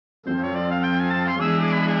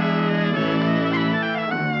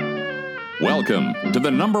Welcome to the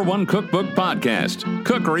 #1 cookbook podcast,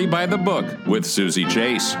 Cookery by the Book, with Susie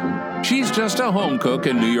Chase. She's just a home cook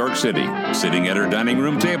in New York City, sitting at her dining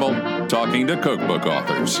room table, talking to cookbook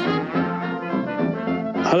authors.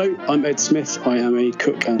 Hello, I'm Ed Smith. I am a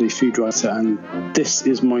cook and a food writer, and this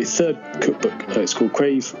is my third cookbook. It's called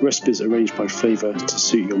Crave, Recipes Arranged by Flavour to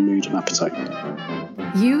Suit Your Mood and Appetite.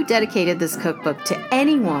 You dedicated this cookbook to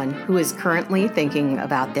anyone who is currently thinking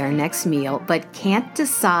about their next meal but can't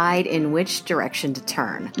decide in which direction to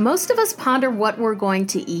turn. Most of us ponder what we're going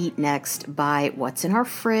to eat next by what's in our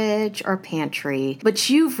fridge or pantry, but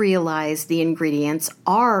you've realized the ingredients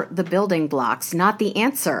are the building blocks, not the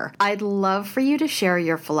answer. I'd love for you to share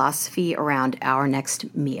your philosophy around our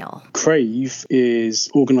next meal. Crave is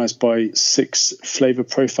organised by 6 flavour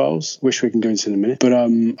profiles, which we can go into in a minute. But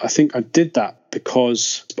I think I did that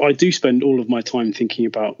because I do spend all of my time thinking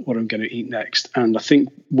about what I'm going to eat next. And I think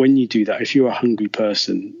when you do that, if you're a hungry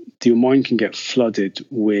person, your mind can get flooded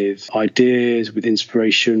with ideas, with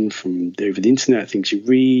inspiration from over the internet, things you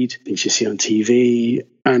read, things you see on TV.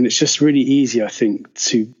 And it's just really easy, I think,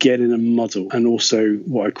 to get in a muddle, and also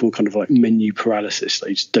what I call kind of like menu paralysis. Like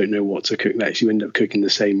you just don't know what to cook next. You end up cooking the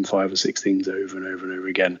same 5 or 6 things over and over and over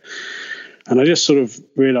again. And I just sort of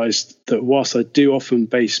realised that whilst I do often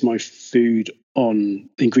base my food on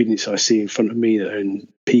ingredients I see in front of me that are in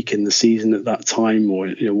peak in the season at that time, or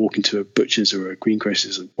walking to a butcher's or a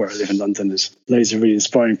greengrocer's where I live in London, there's loads of really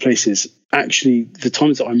inspiring places. Actually, the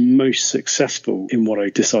times that I'm most successful in what I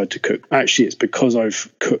decide to cook, actually it's because I've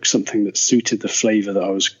cooked something that suited the flavour that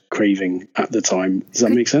I was craving at the time. Does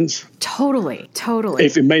that make sense? Totally.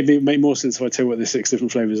 If it make more sense if I tell you what the 6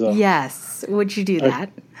 different flavours are. Yes. Would you do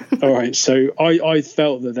that? All right. So I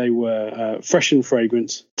felt that they were fresh and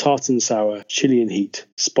fragrant, tart and sour, chili and heat,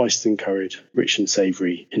 spiced and curried, rich and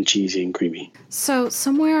savoury, and cheesy and creamy. So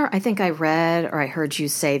somewhere I think I read or I heard you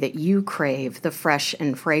say that you crave the fresh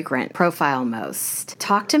and fragrant profile most.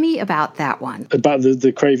 Talk to me about that one. About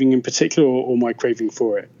the craving in particular, or my craving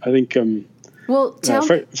for it? I think... Well,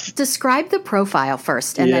 describe the profile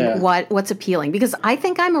first, and then what's appealing. Because I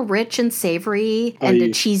think I'm a rich and savory and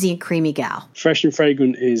a cheesy and creamy gal. Fresh and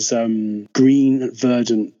fragrant is green,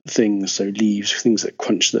 verdant things, so leaves, things that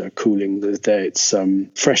crunch, that are cooling. It's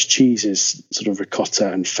fresh cheese is sort of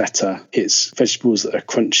ricotta and feta. It's vegetables that are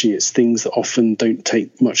crunchy. It's things that often don't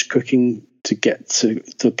take much cooking to get to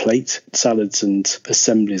the plate. Salads and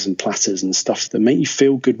assemblies and platters and stuff that make you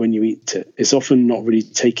feel good when you eat it. It's often not really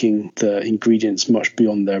taking the ingredients much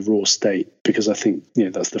beyond their raw state, because I think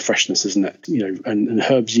that's the freshness, isn't it? And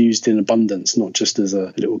herbs used in abundance, not just as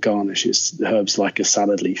a little garnish. It's herbs like a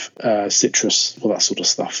salad leaf, citrus, all that sort of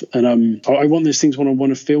stuff. And I want those things when I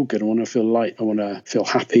want to feel good. I want to feel light. I want to feel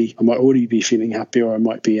happy. I might already be feeling happy, or I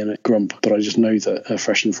might be in a grump, but I just know that a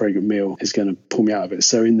fresh and fragrant meal is going to pull me out of it.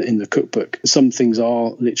 So in the cookbook, some things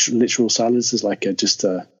are literal salads. There's like just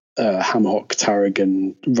a ham hock,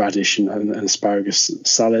 tarragon, radish and asparagus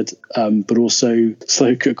salad, but also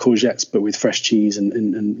slow cooked courgettes, but with fresh cheese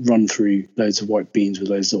and run through loads of white beans with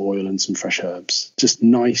loads of oil and some fresh herbs. Just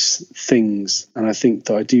nice things. And I think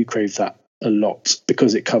that I do crave that a lot,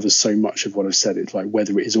 because it covers so much of what I've said. It's like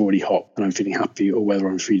whether it is already hot and I'm feeling happy, or whether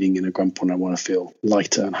I'm feeling in a grump and I want to feel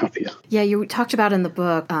lighter and happier. Yeah, you talked about in the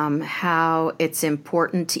book how it's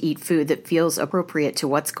important to eat food that feels appropriate to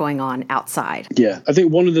what's going on outside. Yeah, I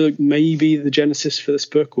think maybe the genesis for this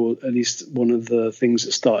book, or at least one of the things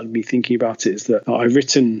that started me thinking about it, is that I've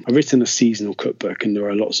written a seasonal cookbook, and there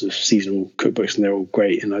are lots of seasonal cookbooks and they're all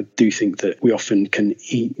great. And I do think that we often can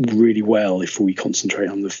eat really well if we concentrate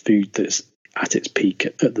on the food that's at its peak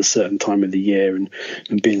at the certain time of the year, and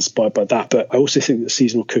be inspired by that. But I also think that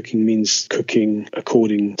seasonal cooking means cooking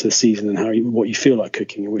according to the season and what you feel like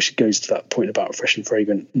cooking, which goes to that point about fresh and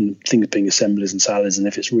fragrant and things being assemblies and salads. And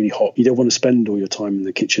if it's really hot, you don't want to spend all your time in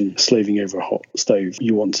the kitchen slaving over a hot stove.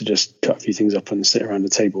 You want to just cut a few things up and sit around the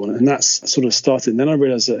table. And that's sort of started. And then I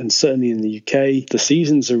realised that, and certainly in the UK, the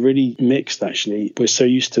seasons are really mixed, actually. We're so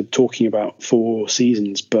used to talking about 4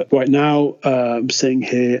 seasons. But right now, I'm sitting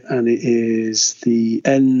here and it is the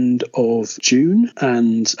end of June,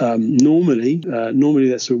 and normally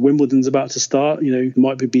that's where Wimbledon's about to start. It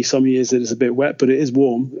might be some years that it's a bit wet, but it is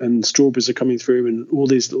warm and strawberries are coming through and all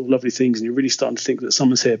these little lovely things, and you're really starting to think that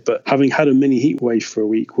summer's here. But having had a mini heat wave for a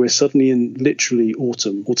week, we're suddenly in literally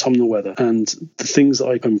autumnal weather, and the things that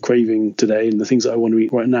I'm craving today and the things that I want to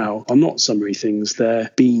eat right now are not summery things. They're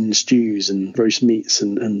bean stews and roast meats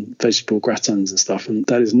and vegetable gratins and stuff, and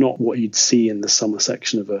that is not what you'd see in the summer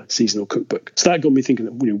section of a seasonal cookbook. cookbook. So that got me thinking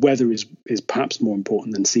that weather is perhaps more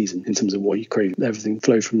important than season in terms of what you crave. Everything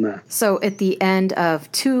flowed from there. So at the end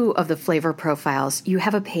of 2 of the flavor profiles, you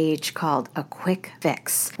have a page called A Quick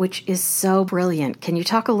Fix, which is so brilliant. Can you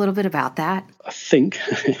talk a little bit about that? I think,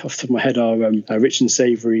 off the top of my head, are rich and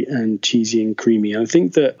savoury and cheesy and creamy. And I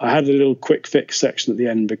think that I had a little quick fix section at the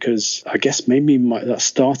end because I guess maybe that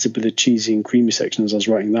started with the cheesy and creamy section as I was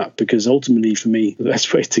writing that, because ultimately for me, the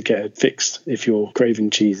best way to get it fixed if you're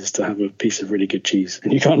craving cheese is to have a piece of really good cheese.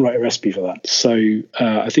 And you can't write a recipe for that. So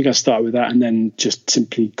I think I started with that, and then just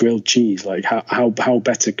simply grilled cheese. Like how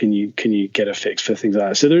better can you get a fix for things like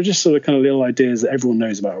that? So there are just sort of kind of little ideas that everyone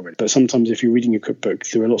knows about already. But sometimes if you're reading a cookbook,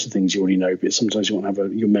 there are lots of things you already know, but sometimes you want to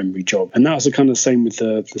have your memory jog. And that was the kind of same with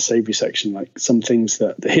the savoury section. Like some things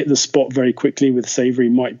that hit the spot very quickly with savoury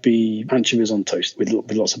might be anchovies on toast with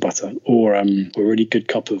lots of butter, or a really good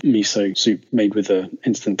cup of miso soup made with an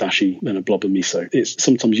instant dashi and a blob of miso. It's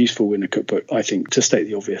sometimes useful in a cookbook, I think, to state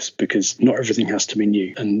the obvious, because not everything has to be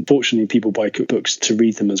new. And fortunately, people buy cookbooks to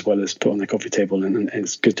read them as well as put on their coffee table, and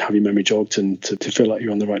it's good to have your memory jogged and to feel like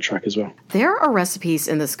you're on the right track as well. There are recipes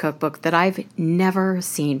in this cookbook that I've never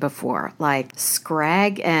seen before, like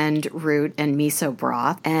scrag and root and miso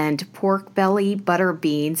broth, and pork belly, butter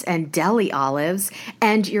beans, and deli olives,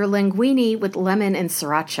 and your linguine with lemon and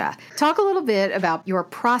sriracha. Talk a little bit about your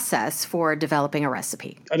process for developing a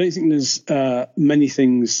recipe. I don't think there's many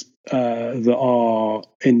things that are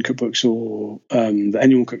in cookbooks or that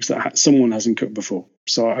anyone cooks that someone hasn't cooked before.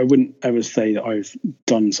 So I wouldn't ever say that I've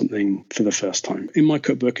done something for the first time. In my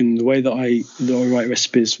cookbook, and the way that I write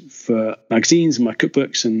recipes for magazines and my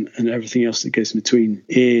cookbooks and everything else that goes in between,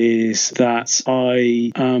 is that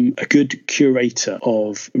I am a good curator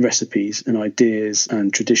of recipes and ideas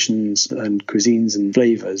and traditions and cuisines and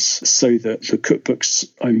flavors, so that the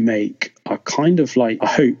cookbooks I make are kind of like, I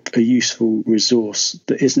hope, a useful resource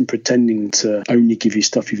that isn't pretending to only give you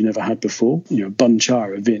stuff you've never had before. Bun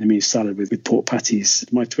char, a Vietnamese salad with pork patties.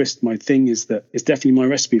 My twist, my thing is that it's definitely my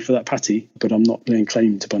recipe for that patty, but I'm not laying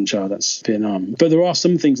claim to bun char. That's Vietnam. But there are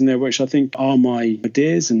some things in there which I think are my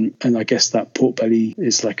ideas, and I guess that pork belly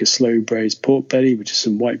is like a slow braised pork belly, which is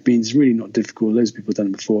some white beans. Really not difficult. Loads of people have done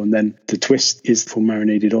it before. And then the twist is for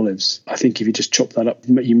marinated olives. I think if you just chop that up,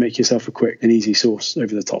 you make yourself a quick and easy sauce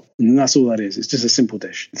over the top. And that's all that is. It's just a simple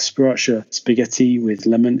dish. The sriracha spaghetti with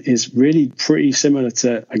lemon is really pretty similar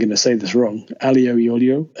to, I'm going to say this wrong, aglio e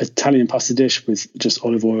olio, Italian pasta dish with just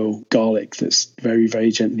olive oil, garlic that's very,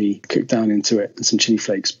 very gently cooked down into it, and some chili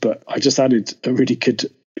flakes. But I just added a really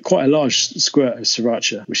good, quite a large squirt of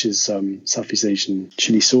sriracha, which is Southeast Asian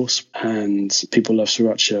chili sauce. And people love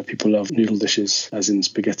sriracha. People love noodle dishes, as in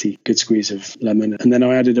spaghetti. Good squeeze of lemon. And then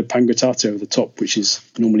I added a pangrattato over the top, which is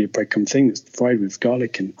normally a breadcrumb thing that's fried with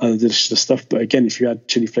garlic and other delicious stuff. But again, if you add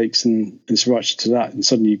chili flakes and sriracha to that, and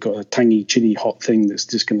suddenly you've got a tangy chili hot thing that's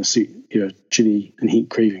just going to suit your chili and heat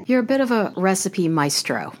craving. You're a bit of a recipe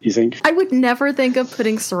maestro. You think? I would never think of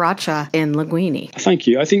putting sriracha in linguine. Thank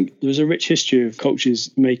you. I think there's a rich history of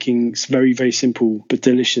cultures making very, very simple but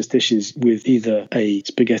delicious dishes with either a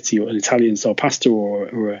spaghetti or an Italian style pasta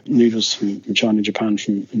or noodles from China, Japan,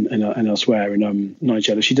 and elsewhere. In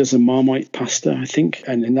Nigella, she does a Marmite pasta, I think,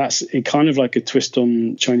 and that's it, kind of like a twist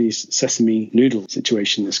on Chinese sesame noodle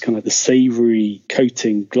situation. It's kind of the savoury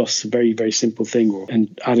coating, gloss, a very, very simple thing,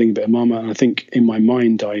 and adding a bit of Marmite. And I think in my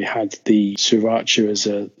mind I had the sriracha as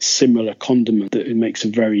a similar condiment that it makes a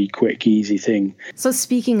very quick, easy thing. So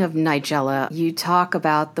speaking of Nigella, you talk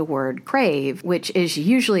about the word crave, which is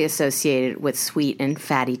usually associated with sweet and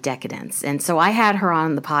fatty decadence. And so I had her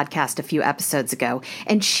on the podcast a few episodes ago,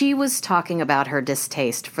 and she was talking about her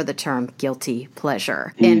distaste for the term guilty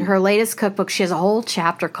pleasure. In her latest cookbook, she has a whole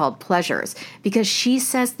chapter called Pleasures, because she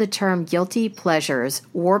says the term guilty pleasures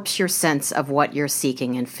warps your sense of what you're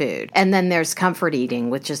seeking in food. And then there's comfort eating,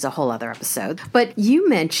 which is a whole other episode. But you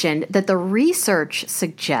mentioned that the research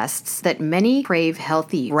suggests that many crave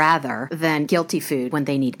healthy rather than guilty food when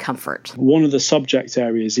they need comfort. One of the subject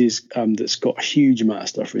areas is that's got a huge amount of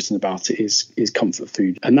stuff written about it is comfort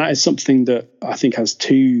food. And that is something that I think has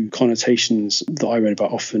two connotations that I read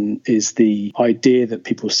about often, is the idea that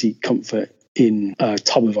people seek comfort in a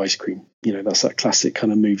tub of ice cream. That's that classic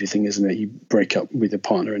kind of movie thing, isn't it? You break up with your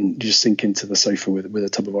partner and you just sink into the sofa with a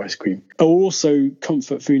tub of ice cream. Also,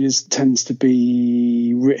 comfort food tends to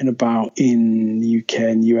be written about in the UK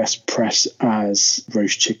and US press as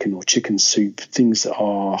roast chicken or chicken soup, things that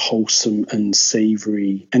are wholesome and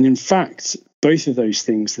savoury. And in fact, both of those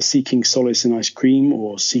things, the seeking solace in ice cream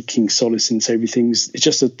or seeking solace in savoury things, it's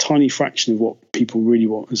just a tiny fraction of what people really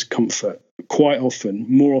want as comfort. Quite often,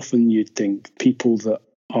 more often you'd think, people that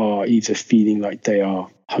are either feeling like they are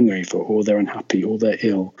hungover, or they're unhappy, or they're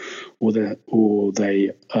ill, or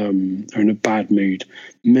they are in a bad mood,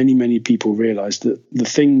 many people realize that the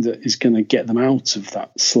thing that is going to get them out of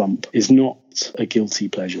that slump is not a guilty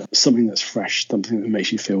pleasure, something that's fresh, something that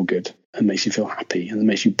makes you feel good and makes you feel happy and that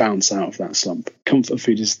makes you bounce out of that slump. Comfort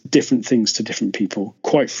food is different things to different people.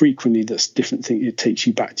 Quite frequently, that's different thing. It takes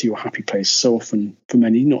you back to your happy place. So often, for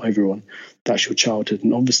many, not everyone, that's your childhood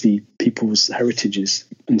and obviously people's heritages.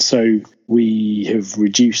 And so we have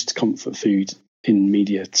reduced comfort food in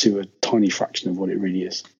media to a tiny fraction of what it really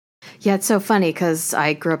is. Yeah, it's so funny because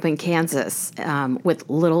I grew up in Kansas with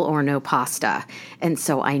little or no pasta. And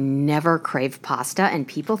so I never crave pasta, and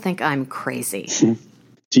people think I'm crazy.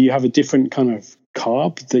 Do you have a different kind of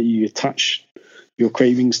carb that you attach your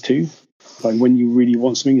cravings to? Like when you really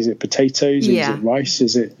want something, is it potatoes? Yeah. Is it rice?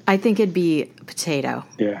 Is it? I think it'd be potato.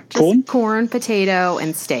 Yeah. Just corn, potato,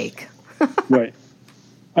 and steak. Right.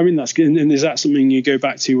 I mean, that's good. And is that something you go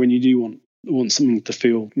back to when you do want something to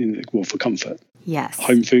feel, for comfort? Yes.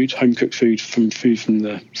 Home food, home cooked food from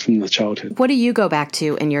the childhood. What do you go back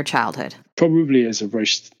to in your childhood? Probably as a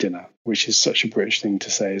roast dinner, which is such a British thing to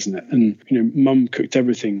say, isn't it? And, Mum cooked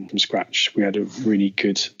everything from scratch. We had a really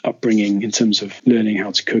good upbringing in terms of learning how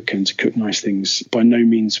to cook and to cook nice things. By no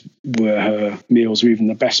means were her meals, or even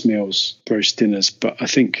the best meals, roast dinners. But I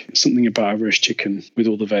think something about a roast chicken with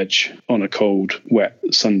all the veg on a cold, wet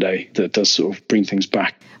Sunday that does sort of bring things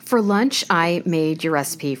back. For lunch, I made your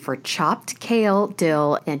recipe for chopped kale,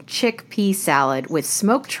 dill, and chickpea salad with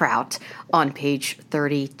smoked trout on page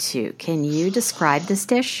 32. Can you describe this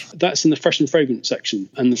dish? That's in the fresh and fragrant section.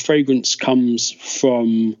 And the fragrance comes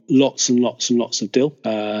from lots and lots and lots of dill,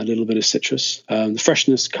 a little bit of citrus. The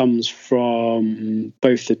freshness comes from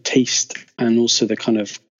both the taste and also the kind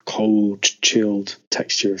of cold, chilled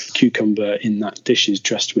texture of cucumber in that dish is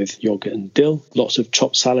dressed with yogurt and dill. Lots of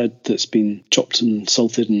chopped salad that's been chopped and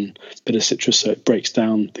salted and a bit of citrus so it breaks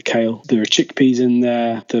down the kale. There are chickpeas in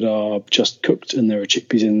there that are just cooked, and there are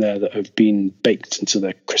chickpeas in there that have been baked until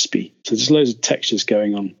they're crispy. So there's loads of textures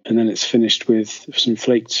going on. And then it's finished with some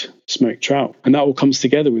flaked smoked trout. And that all comes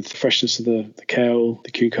together with the freshness of the kale,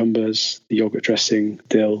 the cucumbers, the yogurt dressing,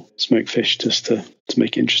 dill, smoked fish, just to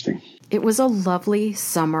make it interesting. It was a lovely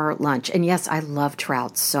summer lunch. And yes, I love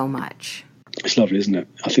trout so much. It's lovely, isn't it?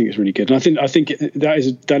 I think it's really good. And I think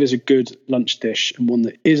that is a good lunch dish, and one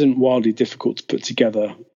that isn't wildly difficult to put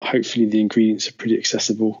together. Hopefully the ingredients are pretty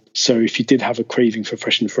accessible. So if you did have a craving for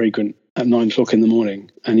fresh and fragrant at 9 o'clock in the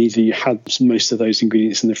morning, and either you had most of those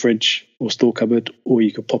ingredients in the fridge or store cupboard, or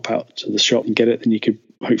you could pop out to the shop and get it, then you could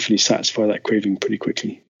hopefully satisfy that craving pretty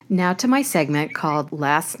quickly. Now to my segment called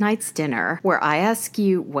Last Night's Dinner, where I ask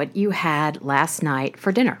you what you had last night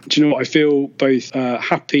for dinner. Do you know what? I feel both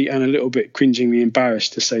happy and a little bit cringingly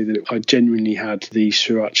embarrassed to say that I genuinely had the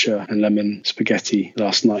sriracha and lemon spaghetti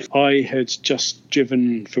last night. I had just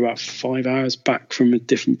driven for about 5 hours back from a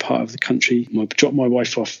different part of the country. I dropped my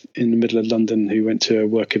wife off in the middle of London, who went to a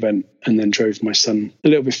work event, and then drove my son a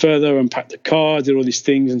little bit further, unpacked the car, did all these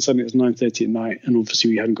things, and suddenly it was 9:30 at night, and obviously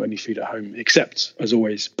we hadn't got any food at home, except, as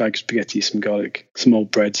always, bag of spaghetti, some garlic, some old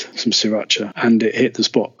bread, some sriracha, and it hit the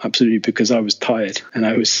spot absolutely because I was tired and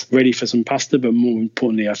I was ready for some pasta, but more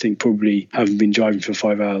importantly, I think probably having been driving for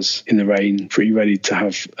 5 hours in the rain, pretty ready to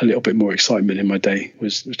have a little bit more excitement in my day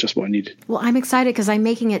was just what I needed. Well, I'm excited because I'm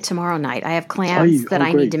making it tomorrow night. I have clams that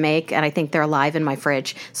I need to make, and I think they're alive in my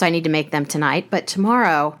fridge, so I need to make them tonight. But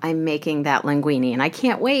tomorrow, I'm making that linguine, and I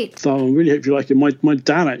can't wait. So I really hope you like it. My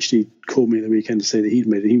dad actually called me the weekend to say that he'd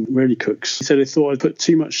made it. He rarely cooks. He said I thought I'd put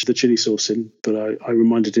too much of the chili sauce in, but I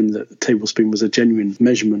reminded him that the tablespoon was a genuine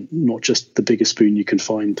measurement, not just the biggest spoon you can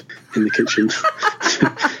find in the kitchen.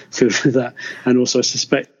 For that. And also I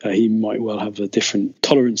suspect he might well have a different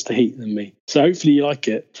tolerance to heat than me. So hopefully you like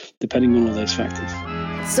it, depending on all those factors.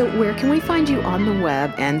 So where can we find you on the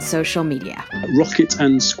web and social media? Rocket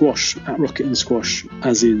and Squash, at Rocket and Squash,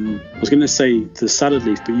 as in, I was going to say the salad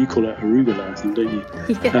leaf, but you call it arugula, I think, don't you?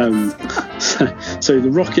 Yes. So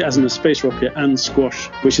the rocket as in a space rocket, and squash,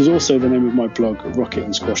 which is also the name of my blog,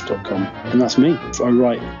 rocketandsquash.com. And that's me. I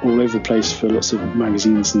write all over the place for lots of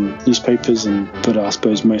magazines and newspapers, but I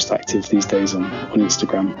suppose most active these days on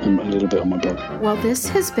Instagram and a little bit on my blog. Well, this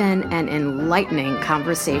has been an enlightening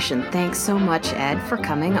conversation. Thanks so much, Ed, for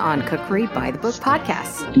coming on Cookery by the Book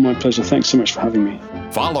podcast. My pleasure. Thanks so much for having me.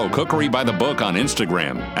 Follow Cookery by the Book on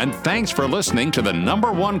Instagram. And thanks for listening to the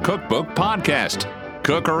 #1 cookbook podcast,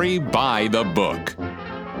 Cookery by the Book.